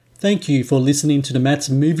Thank you for listening to the Matt's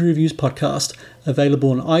Movie Reviews podcast,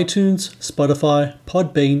 available on iTunes, Spotify,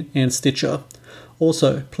 Podbean, and Stitcher.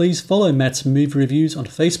 Also, please follow Matt's Movie Reviews on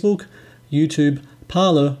Facebook, YouTube,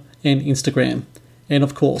 Parler, and Instagram. And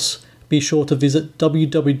of course, be sure to visit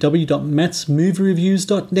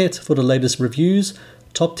www.mattsmoviereviews.net for the latest reviews,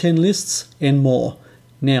 top 10 lists, and more.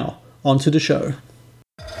 Now, on to the show. In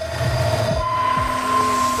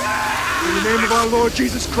the name of our Lord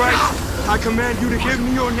Jesus Christ, I command you to give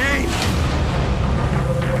me your name.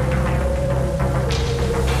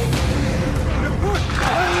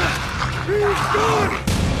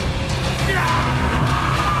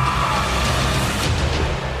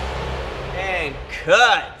 And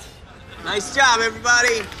cut. Nice job,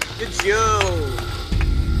 everybody. Good job.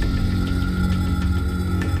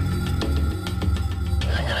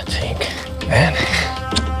 I'm gonna take that.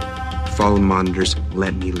 Follow monitors,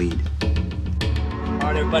 let me lead. All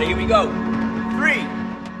right, everybody, here we go. 3,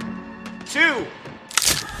 2.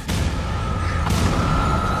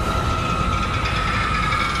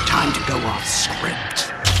 Time to go off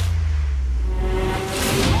script.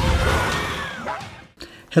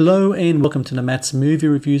 Hello and welcome to the Matt's Movie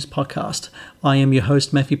Reviews podcast. I am your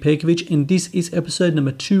host, Matthew Perkovich, and this is episode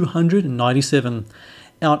number 297.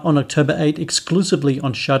 Out on October 8 exclusively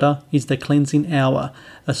on Shudder is The Cleansing Hour,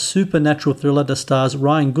 a supernatural thriller that stars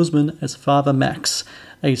Ryan Guzman as Father Max,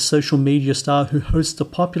 a social media star who hosts the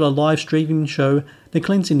popular live streaming show The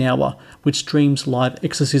Cleansing Hour, which streams live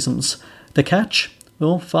exorcisms. The catch?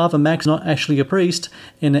 Well, Father Max is not actually a priest,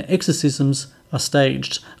 and the exorcisms are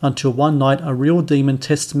staged, until one night a real demon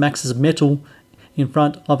tests Max's mettle in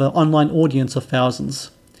front of an online audience of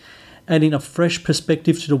thousands. Adding a fresh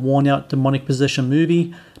perspective to the worn-out demonic possession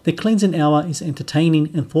movie, The Cleansing Hour is an entertaining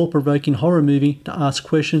and thought-provoking horror movie that asks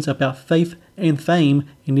questions about faith and fame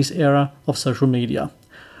in this era of social media.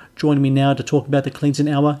 Joining me now to talk about The Cleansing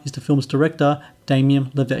Hour is the film's director,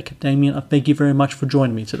 Damien Levesque. Damien, thank you very much for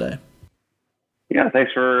joining me today. Yeah,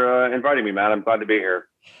 thanks for inviting me, Matt. I'm glad to be here.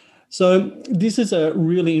 So this is a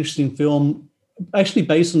really interesting film, actually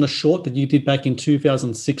based on a short that you did back in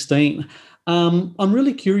 2016. I'm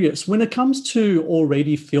really curious, when it comes to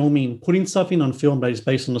already filming, putting something on film that is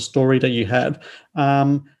based on the story that you have,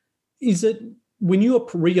 is it, when you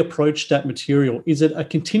reapproach that material, is it a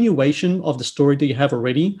continuation of the story that you have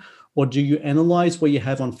already, or do you analyze what you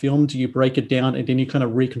have on film, do you break it down, and then you kind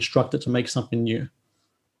of reconstruct it to make something new?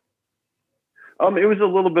 It was a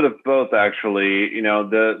little bit of both, actually. You know,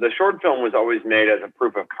 the short film was always made as a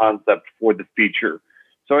proof of concept for the feature.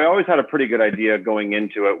 So I always had a pretty good idea going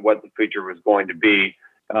into it what the feature was going to be.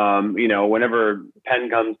 You know, whenever pen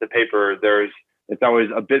comes to paper, it's always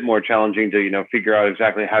a bit more challenging to, you know, figure out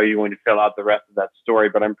exactly how you're going to fill out the rest of that story.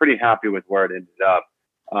 But I'm pretty happy with where it ended up.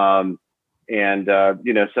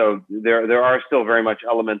 You know, so there are still very much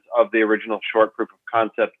elements of the original short proof of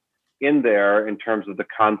concept in there in terms of the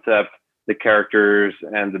concept, the characters,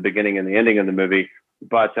 and the beginning and the ending of the movie.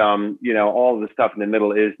 But, you know, all of the stuff in the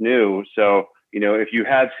middle is new. So, you know, if you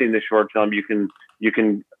have seen the short film, you can,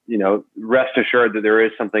 you know, rest assured that there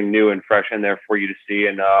is something new and fresh in there for you to see.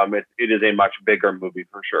 And it is a much bigger movie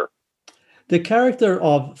for sure. The character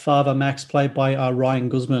of Father Max, played by Ryan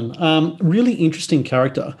Guzman, really interesting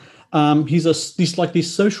character. He's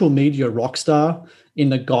this social media rock star in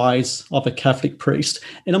the guise of a Catholic priest.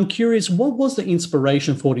 And I'm curious, what was the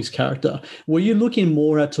inspiration for this character? Were you looking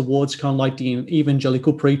more towards kind of like the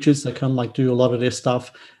evangelical preachers that kind of like do a lot of their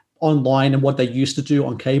stuff online and what they used to do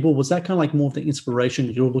on cable? Was that kind of like more of the inspiration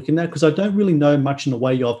that you were looking at? Because I don't really know much in the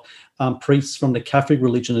way of priests from the Catholic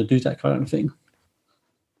religion to do that kind of thing.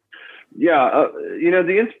 Yeah, you know,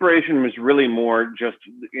 the inspiration was really more just,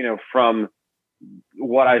 you know, from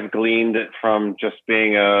what I've gleaned from just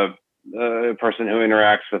being a person who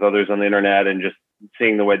interacts with others on the internet and just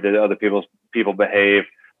seeing the way that other people behave,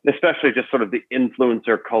 especially just sort of the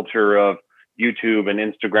influencer culture of YouTube and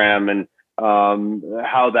Instagram and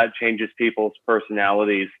how that changes people's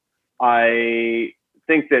personalities. I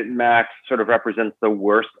think that Max sort of represents the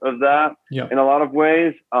worst of that in a lot of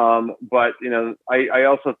ways. But, you know, I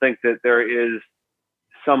also think that there is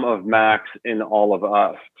some of Max in all of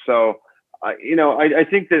us. So, you know, I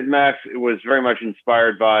think that Max was very much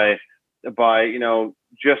inspired by, you know,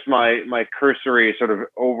 just my cursory sort of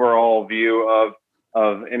overall view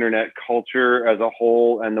of internet culture as a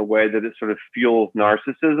whole and the way that it sort of fuels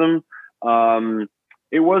narcissism.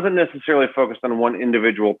 It wasn't necessarily focused on one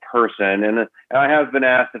individual person. And I have been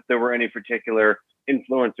asked if there were any particular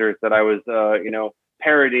influencers that I was, you know,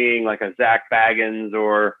 parodying, like a Zach Baggins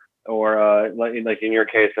or like in your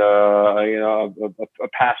case, you know, a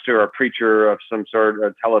pastor or a preacher of some sort,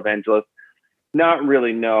 a televangelist. Not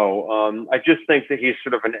really, no. I just think that he's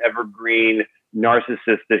sort of an evergreen,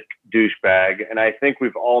 narcissistic douchebag, and I think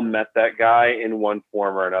we've all met that guy in one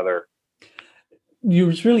form or another. It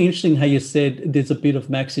was really interesting how you said there's a bit of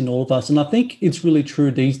Max in all of us. And I think it's really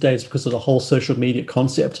true these days because of the whole social media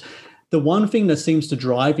concept. The one thing that seems to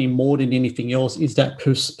drive him more than anything else is that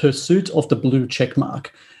pursuit of the blue check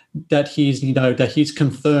mark, that he's, that he's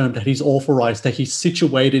confirmed, that he's authorized, that he's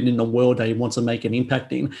situated in the world that he wants to make an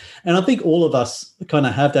impact in. And I think all of us kind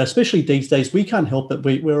of have that, especially these days. We can't help it.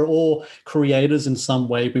 We're all creators in some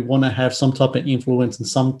way. We want to have some type of influence and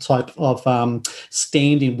some type of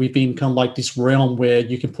standing within kind of like this realm where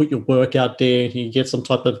you can put your work out there and you get some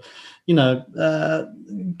type of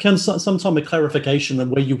some type of clarification of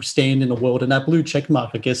where you stand in the world. And that blue check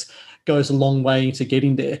mark, I guess, goes a long way to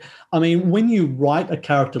getting there. I mean, when you write a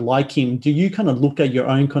character like him, do you kind of look at your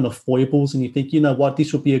own kind of foibles and you think, you know what,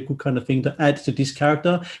 this would be a good kind of thing to add to this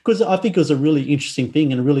character? Because I think it was a really interesting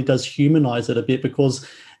thing and it really does humanize it a bit, because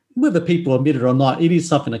whether people admit it or not, it is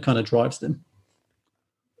something that kind of drives them.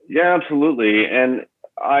 Yeah, absolutely. And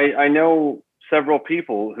I know several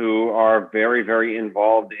people who are very, very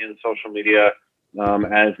involved in social media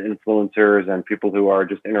as influencers and people who are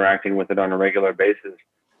just interacting with it on a regular basis.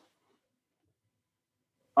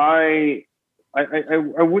 I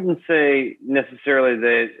wouldn't say necessarily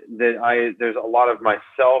that there's a lot of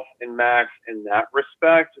myself in Max in that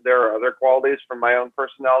respect. There are other qualities from my own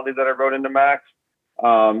personality that I wrote into Max.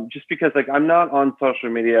 Just because I'm not on social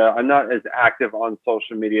media, I'm not as active on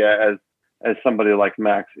social media as somebody like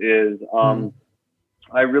Max is.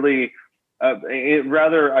 I really I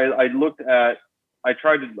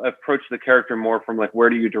tried to approach the character more from where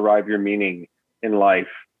do you derive your meaning in life?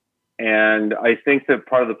 And I think that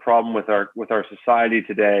part of the problem with our society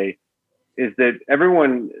today is that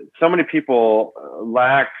so many people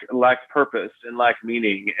lack purpose and lack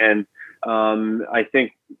meaning. And I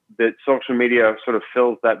think that social media sort of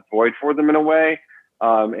fills that void for them in a way.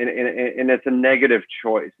 And it's a negative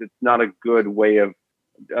choice. It's not a good way of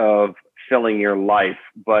filling your life.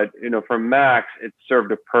 But, for Max, it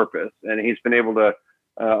served a purpose. And he's been able to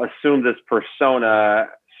assume this persona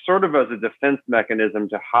sort of as a defense mechanism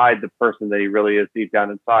to hide the person that he really is deep down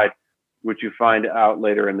inside, which you find out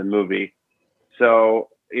later in the movie. So,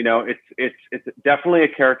 it's definitely a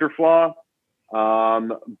character flaw,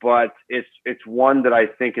 but it's one that I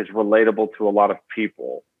think is relatable to a lot of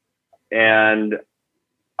people. And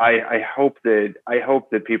I hope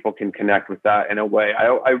that people can connect with that in a way.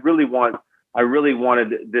 I really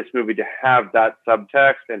wanted this movie to have that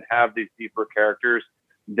subtext and have these deeper characters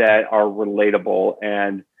that are relatable,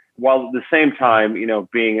 and while at the same time,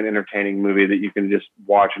 being an entertaining movie that you can just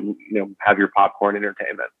watch and, have your popcorn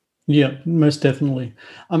entertainment. Yeah, most definitely.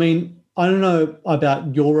 I mean, I don't know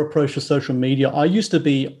about your approach to social media. I used to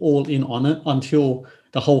be all in on it until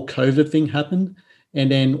the whole COVID thing happened.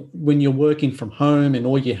 And then when you're working from home and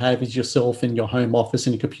all you have is yourself in your home office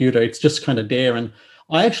and your computer, it's just kind of there. And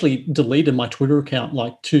I actually deleted my Twitter account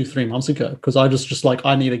 2-3 months ago because I just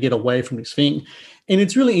I need to get away from this thing. And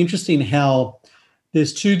it's really interesting how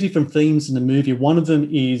there's two different themes in the movie. One of them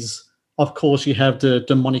is, of course, you have the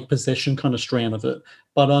demonic possession kind of strand of it.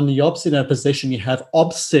 But on the opposite of possession, you have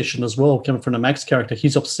obsession as well, coming from the Max character.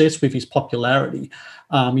 He's obsessed with his popularity.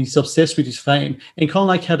 He's obsessed with his fame. And kind of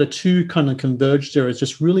like how the two kind of converge there is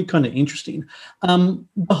just really kind of interesting. The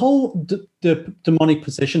whole the demonic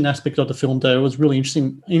possession aspect of the film, though, was really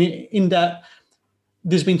interesting in that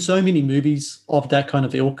there's been so many movies of that kind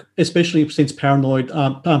of ilk, especially since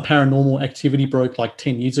Paranormal Activity broke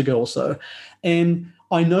 10 years ago or so. And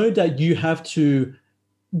I know that you have to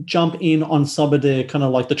jump in on some of the kind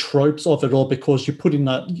of the tropes of it all because you're putting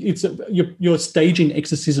you're staging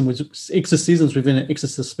exorcisms within an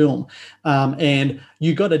exorcist film, and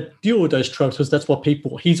you got to deal with those tropes because that's what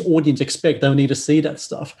his audience expect. They need to see that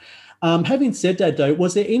stuff. Having said that, though,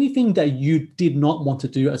 was there anything that you did not want to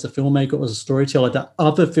do as a filmmaker or as a storyteller that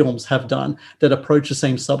other films have done that approach the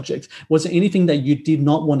same subject? Was there anything that you did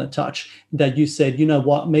not want to touch that you said, you know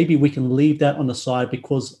what, maybe we can leave that on the side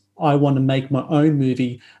because I want to make my own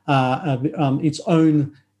movie, its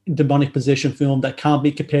own demonic possession film that can't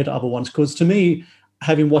be compared to other ones? Because to me,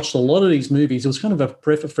 having watched a lot of these movies, it was kind of a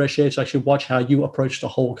breath of fresh air to actually watch how you approach the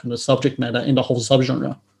whole kind of subject matter and the whole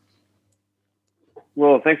subgenre.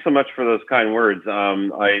 Well, thanks so much for those kind words.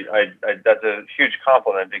 That's a huge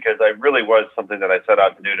compliment because I really was something that I set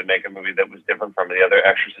out to do, to make a movie that was different from the other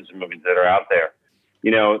exorcism movies that are out there.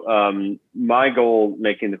 My goal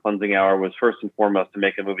making The Cleansing Hour was first and foremost to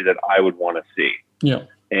make a movie that I would want to see. Yeah.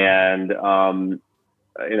 And,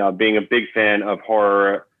 being a big fan of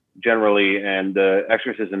horror generally and the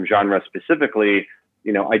exorcism genre specifically,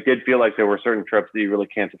 I did feel like there were certain tropes that you really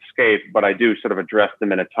can't escape, but I do sort of address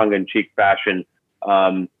them in a tongue-in-cheek fashion.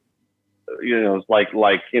 It's like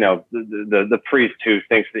the priest who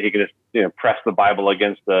thinks that he can just press the Bible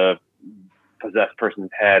against the possessed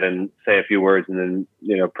person's head and say a few words, and then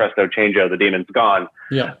presto changeo, the demon's gone.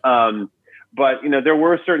 Yeah. But there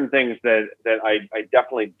were certain things that I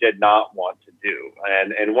definitely did not want to do,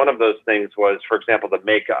 and one of those things was, for example, the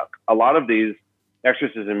makeup. A lot of these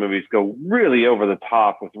exorcism movies go really over the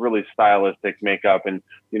top with really stylistic makeup and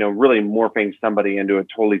really morphing somebody into a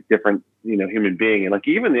totally different human being. And like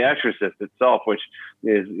even The Exorcist itself, which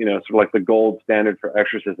is sort of like the gold standard for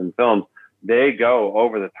exorcism films, they go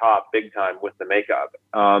over the top big time with the makeup.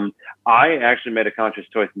 I actually made a conscious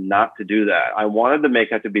choice not to do that. I wanted the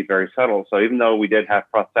makeup to be very subtle. So even though we did have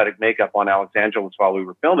prosthetic makeup on Alex Angelos while we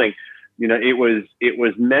were filming, it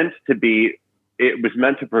was meant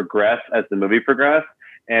to progress as the movie progressed,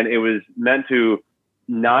 and it was meant to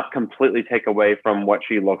not completely take away from what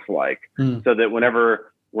she looks like, so that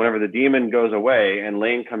whenever the demon goes away and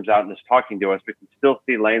Lane comes out and is talking to us, we can still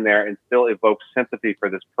see Lane there and still evoke sympathy for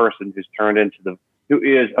this person who's turned into who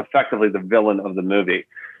is effectively the villain of the movie.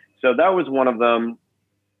 So that was one of them.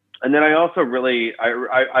 And then I also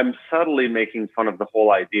I'm subtly making fun of the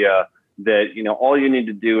whole idea that, all you need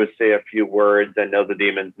to do is say a few words and know the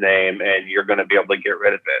demon's name and you're going to be able to get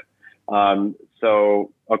rid of it.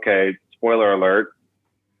 Okay, spoiler alert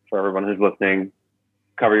for everyone who's listening,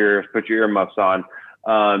 cover your ears, put your earmuffs on.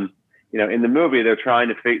 In the movie, they're trying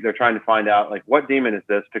to find out like what demon is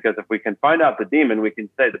this, because if we can find out the demon, we can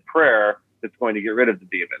say the prayer that's going to get rid of the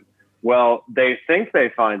demon. Well, they think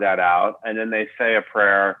they find that out, and then they say a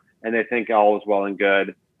prayer, and they think all is well and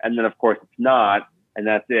good, and then of course it's not, and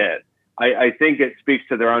that's it. I think it speaks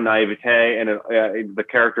to their own naivete and the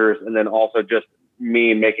characters, and then also just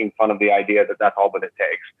me making fun of the idea that that's all that it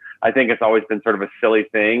takes. I think it's always been sort of a silly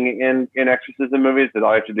thing in exorcism movies that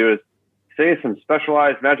all you have to do is say some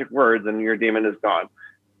specialized magic words and your demon is gone.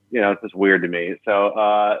 It's just weird to me.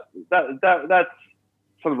 So that's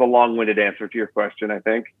sort of a long-winded answer to your question, I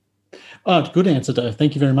think. Oh, good answer, Dave.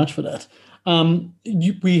 Thank you very much for that.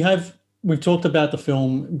 We've talked about the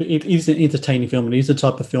film, but it is an entertaining film. It is the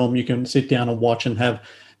type of film you can sit down and watch and have,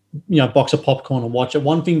 a box of popcorn and watch it.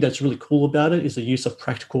 One thing that's really cool about it is the use of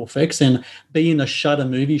practical effects, and being a Shudder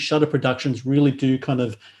movie, Shudder Productions really do kind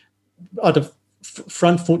of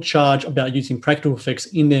front foot charge about using practical effects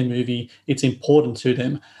in their movie. It's important to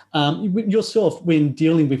them. Yourself, when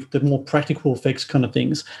dealing with the more practical effects kind of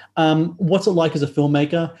things, what's it like as a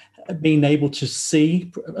filmmaker being able to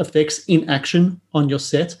see effects in action on your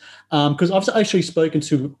set? Because I've actually spoken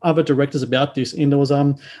to other directors about this, and there was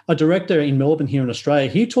a director in Melbourne here in Australia.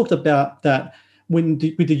 He talked about that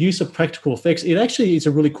with the use of practical effects, it actually is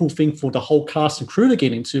a really cool thing for the whole cast and crew to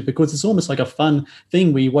get into, because it's almost like a fun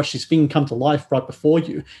thing where you watch this thing come to life right before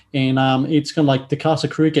you, and it's kind of like the cast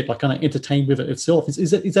and crew get like kind of entertained with it itself.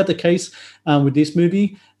 Is that the case with this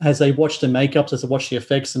movie? As they watch the makeups, as they watch the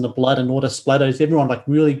effects and the blood and all the splatter, is everyone like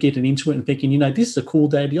really getting into it and thinking, this is a cool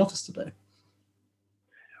day at the office today?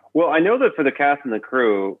 Well, I know that for the cast and the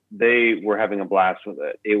crew, they were having a blast with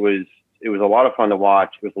it. It was a lot of fun to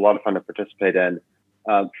watch. It was a lot of fun to participate in.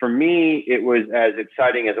 For me, it was as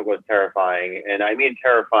exciting as it was terrifying. And I mean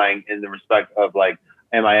terrifying in the respect of like,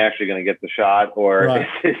 am I actually going to get the shot, or right.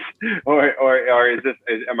 is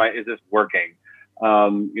this working?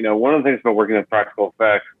 One of the things about working with practical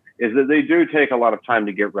effects is that they do take a lot of time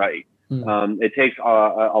to get right. It takes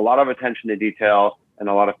a lot of attention to detail and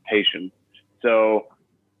a lot of patience. So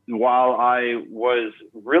while I was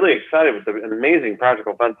really excited with the amazing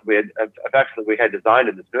practical effects that we had designed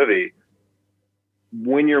in this movie,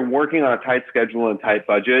 when you're working on a tight schedule and tight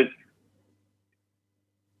budget,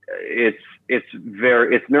 it's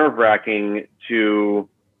nerve-wracking to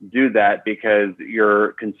do that, because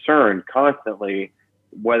you're concerned constantly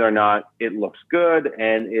whether or not it looks good,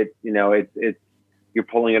 and you're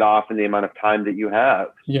pulling it off in the amount of time that you have.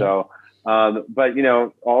 Yeah. So, but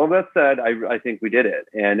all of that said, I think we did it,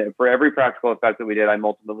 and for every practical effect that we did, I'm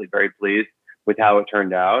ultimately very pleased with how it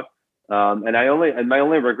turned out. And my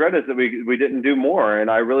only regret is that we didn't do more, and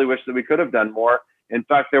I really wish that we could have done more. In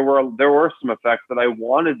fact, there were some effects that I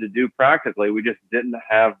wanted to do practically. We just didn't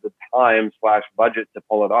have the time/budget to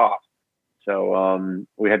pull it off. So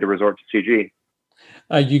we had to resort to CG.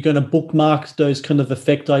 Are you going to bookmark those kind of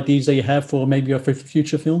effect ideas that you have for maybe a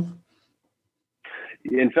future film?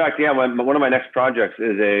 In fact, yeah, one of my next projects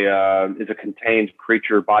is a contained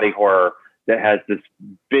creature body horror that has this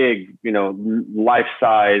big,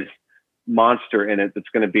 life-size monster in it that's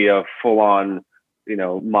going to be a full-on,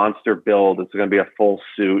 monster build. It's going to be a full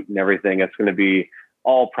suit and everything. It's going to be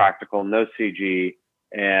all practical, no CG.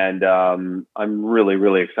 And I'm really,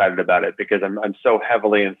 really excited about it because I'm so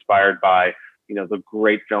heavily inspired by, the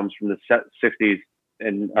great films from the 60s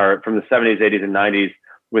or from the 70s, 80s, and 90s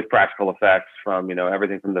with practical effects from,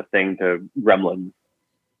 everything from The Thing to Gremlins.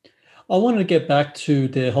 I wanted to get back to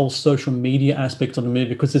the whole social media aspect of the movie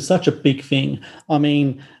because it's such a big thing. I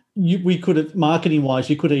mean, we could have, marketing wise,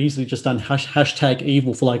 you could have easily just done hashtag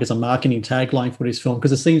evil for like as a marketing tagline for this film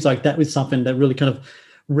because it seems like that was something that really kind of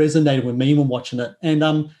resonated with me when watching it.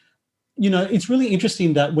 And it's really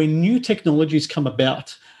interesting that when new technologies come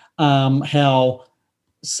about, how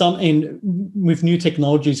with new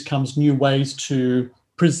technologies comes new ways to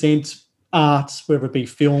present art, whether it be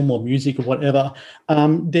film or music or whatever.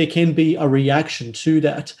 There can be a reaction to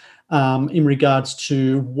that in regards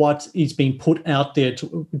to what is being put out there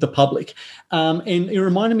to the public. And it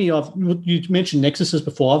reminded me of, you mentioned Exorcist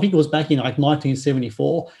before. I think it was back in like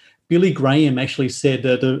 1974. Billy Graham actually said,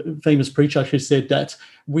 the famous preacher actually said that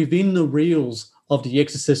within the reels of the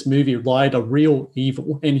Exorcist movie lied a real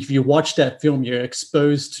evil. And if you watch that film, you're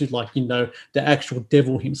exposed to the actual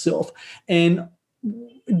devil himself. And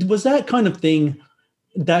was that kind of thing,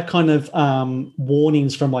 that kind of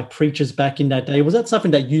warnings from like preachers back in that day, was that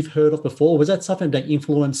something that you've heard of before? Was that something that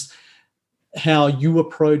influenced how you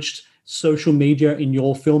approached social media in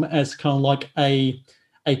your film as kind of like a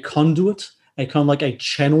conduit, a kind of like a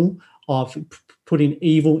channel of putting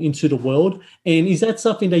evil into the world? And is that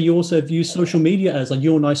something that you also view social media as? Like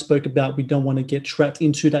you and I spoke about, we don't want to get trapped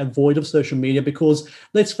into that void of social media because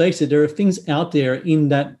let's face it, there are things out there in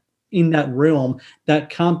that realm that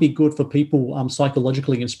can't be good for people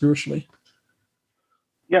psychologically and spiritually.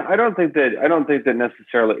 Yeah, I don't think that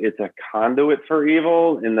necessarily it's a conduit for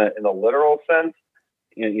evil in the literal sense.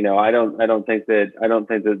 I don't think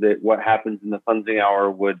that what happens in the cleansing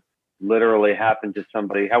hour would literally happen to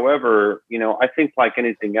somebody. However, I think like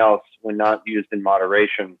anything else, when not used in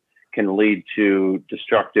moderation, can lead to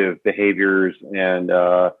destructive behaviors and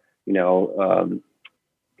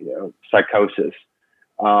psychosis.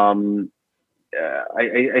 I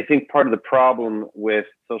think part of the problem with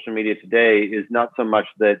social media today is not so much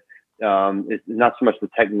that it's not so much the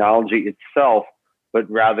technology itself, but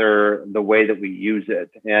rather the way that we use it.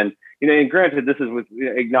 And and granted, this is with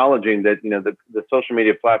acknowledging that the social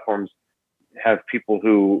media platforms have people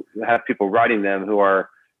writing them who are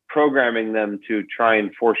programming them to try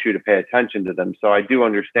and force you to pay attention to them. So I do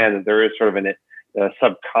understand that there is sort of a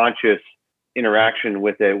subconscious interaction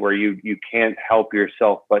with it where you can't help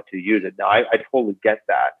yourself but to use it. Now I totally get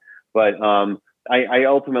that, but I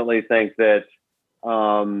ultimately think that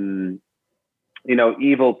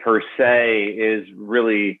evil per se is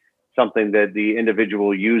really something that the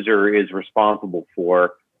individual user is responsible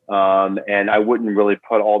for, and I wouldn't really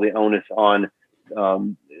put all the onus on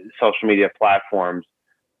social media platforms.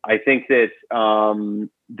 I think that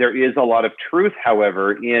there is a lot of truth,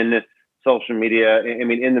 however, in social media. I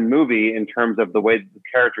mean, in the movie, in terms of the way the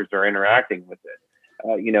characters are interacting with it.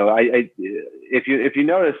 If you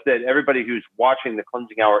notice that everybody who's watching the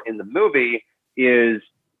cleansing hour in the movie is,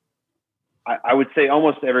 I would say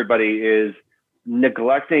almost everybody is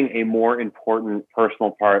neglecting a more important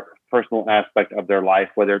personal aspect of their life,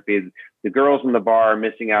 whether it be the girls in the bar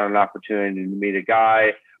missing out on an opportunity to meet a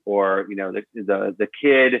guy, or the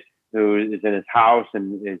kid who is in his house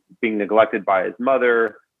and is being neglected by his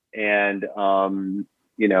mother, and the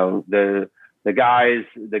guys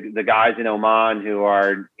in Oman who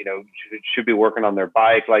are should be working on their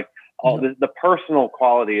bike, like all the personal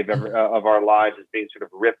quality of our lives is being sort of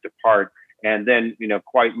ripped apart. And then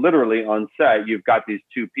quite literally on set, you've got these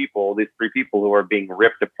three people who are being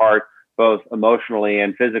ripped apart both emotionally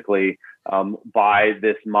and physically by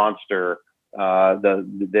this monster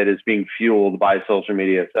that is being fueled by social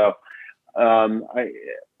media. So I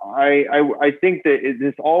think that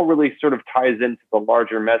this all really sort of ties into the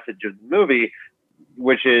larger message of the movie,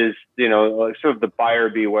 which is sort of the buyer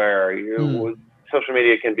beware. Social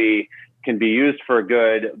media can be used for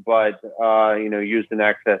good, but used in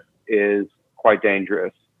excess is quite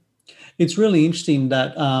dangerous. It's really interesting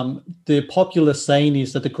that the popular saying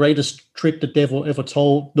is that the greatest trick the devil ever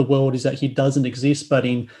told the world is that he doesn't exist. But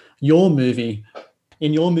in your movie,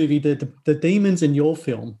 the demons in your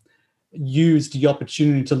film used the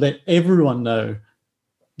opportunity to let everyone know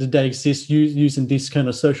that they exist using this kind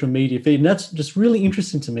of social media feed. And that's just really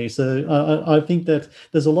interesting to me. So I think that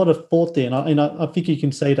there's a lot of thought there. And I think you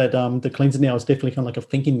can say that The Cleansing Hour is definitely kind of like a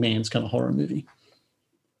thinking man's kind of horror movie.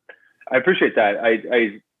 I appreciate that.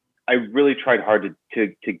 I really tried hard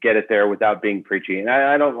to get it there without being preachy. And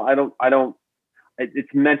I don't,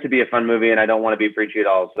 it's meant to be a fun movie and I don't want to be preachy at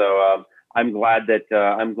all. So I'm glad that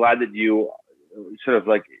you sort of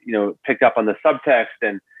like, picked up on the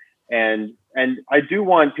subtext, and I do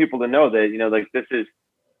want people to know that, like this is,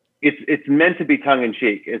 it's meant to be tongue in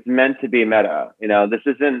cheek. It's meant to be meta. This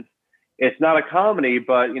isn't, it's not a comedy,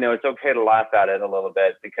 but it's okay to laugh at it a little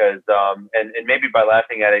bit because, and maybe by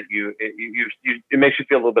laughing at it, it makes you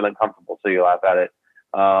feel a little bit uncomfortable. So you laugh at it.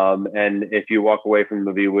 And if you walk away from the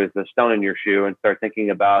movie with a stone in your shoe and start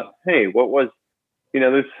thinking about, hey, what was,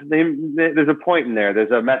 there's a point in there.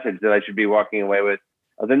 There's a message that I should be walking away with.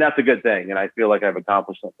 Then that's a good thing. And I feel like I've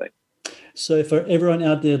accomplished something. So for everyone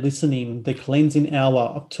out there listening, The Cleansing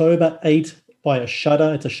Hour, October 8th by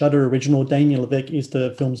Shudder. It's a Shudder original. Damien Levesque is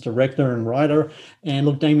the film's director and writer. And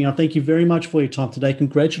look, Damien, I thank you very much for your time today.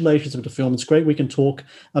 Congratulations with the film. It's great we can talk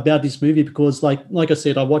about this movie because, like I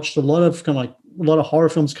said, I watched a lot of horror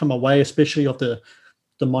films come away, especially of the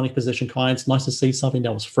demonic possession kind. It's nice to see something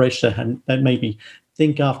that was fresh that made me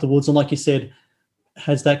think afterwards. And like you said,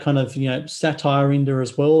 has that kind of satire in there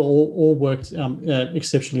as well, all worked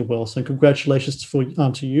exceptionally well. So congratulations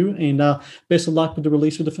to you, and best of luck with the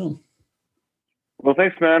release of the film. Well,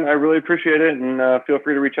 thanks, man. I really appreciate it, and feel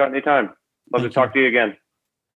free to reach out anytime. Love to talk to you again.